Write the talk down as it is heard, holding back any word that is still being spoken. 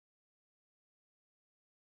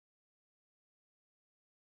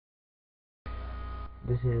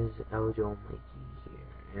This is Aljo Mikey here,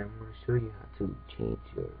 and I'm going to show you how to change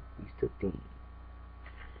your Vista theme.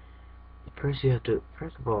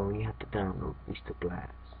 First of all, you have to download Vista Glass,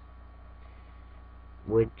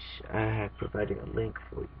 which I have provided a link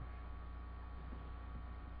for you.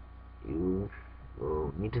 You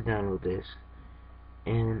will need to download this,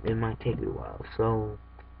 and it might take you a while, so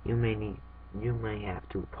you may have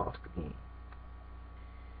to pause the game.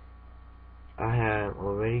 I have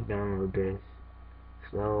already downloaded this,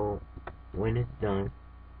 so when it's done,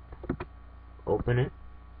 open it.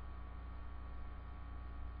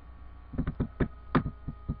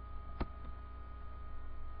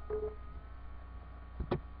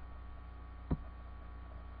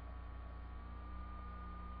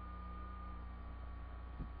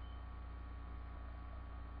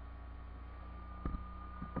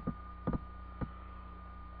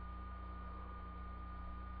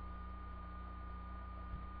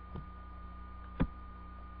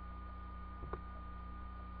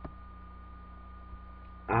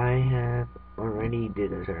 I have already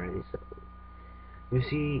did this already, so you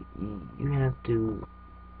see, you have to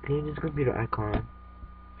click this computer icon,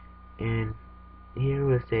 and here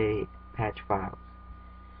will say patch files.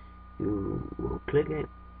 You will click it,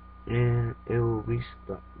 and it will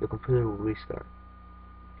restart. The computer will restart.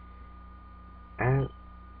 And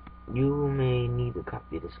you may need to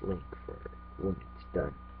copy this link for when it's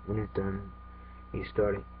done. When it's done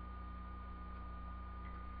restarting.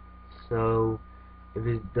 So if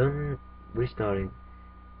it's done restarting,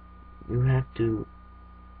 you have to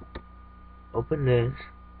open this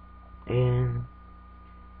and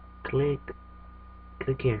click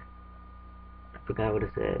here. I forgot what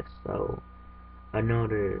it says, so I know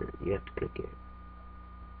that you have to click here.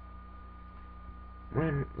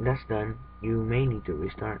 When that's done, you may need to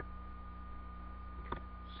restart.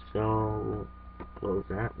 So close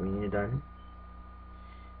that when you're done.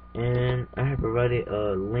 And I have provided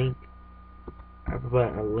a link. I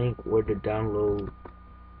provide a link where to download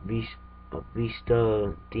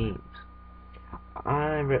Vista Themes.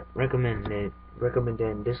 I recommend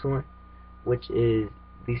this one, which is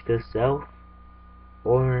Vista Self.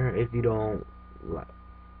 Or if you don't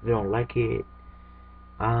like it,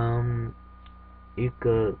 you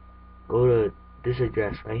could go to this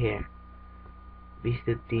address right here,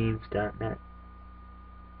 vistathemes.net.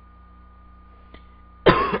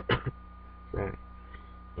 Sorry.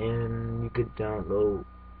 And you could download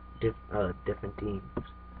different themes.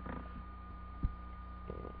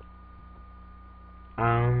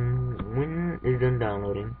 When it's done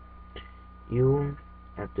downloading, you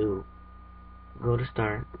have to go to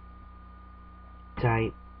start,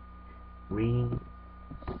 type resources,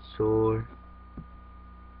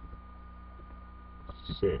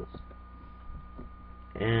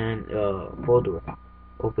 and folder,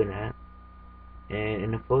 open that, and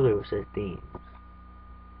in the folder it says themes.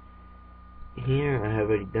 Here I have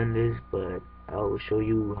already done this, but I will show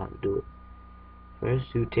you how to do it.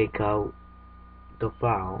 First, you take out the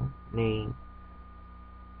file name,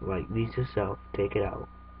 like Vista Self, take it out,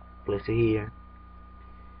 place it here.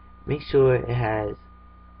 Make sure it has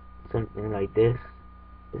something like this.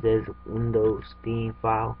 It says Windows theme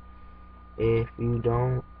file. If you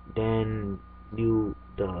don't, then the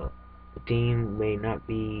theme may not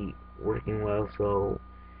be working well, so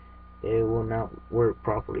it will not work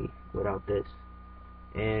properly without this.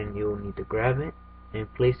 And you'll need to grab it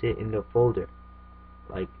and place it in the folder,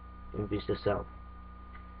 like in Vista Self.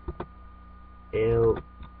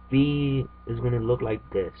 It's gonna look like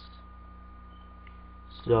this.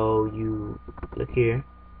 So you click here,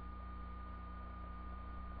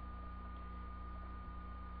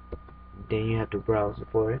 then you have to browse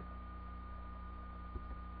for it.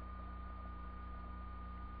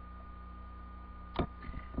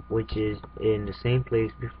 Which is in the same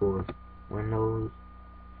place before, Windows,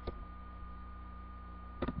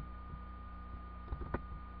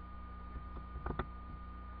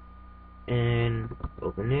 and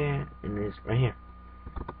open there, and it's right here,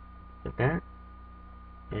 like that,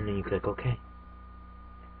 and then you click OK,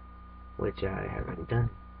 which I have already done.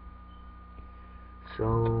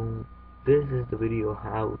 So this is the video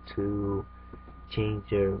how to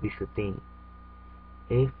change your Vista theme.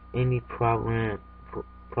 If any problems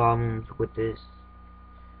with this,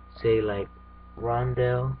 say like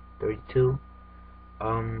Rondell 32,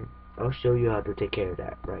 I'll show you how to take care of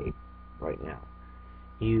that right now.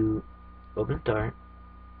 You open Start,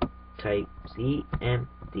 type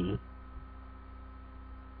CMD,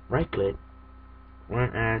 right click,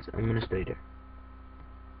 run as administrator.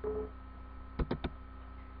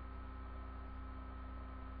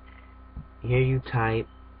 Here you type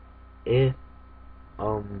if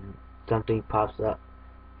something pops up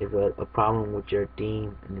if a problem with your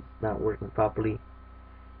theme and it's not working properly,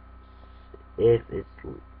 if it's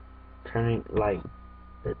turning like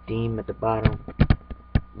the theme at the bottom,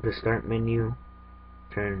 the start menu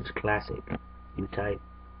turns classic. You type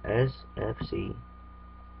SFC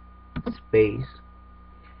space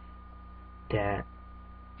dash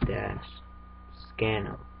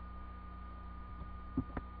scanner.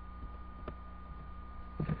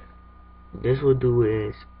 This will do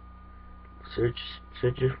is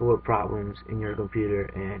searches for problems in your computer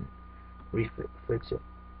and fix it.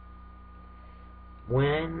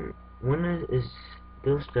 When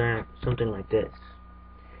they'll start something like this.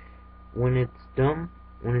 When it's done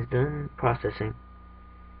processing,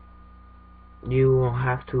 you will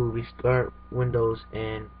have to restart Windows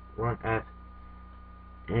and run F,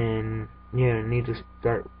 and yeah, need to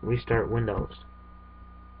restart Windows,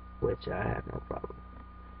 which I have no problem.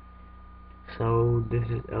 So this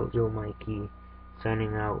is Eljo Mikey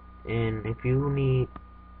signing out, and if you need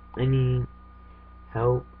any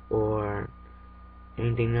help or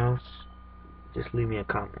anything else, just leave me a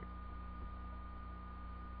comment.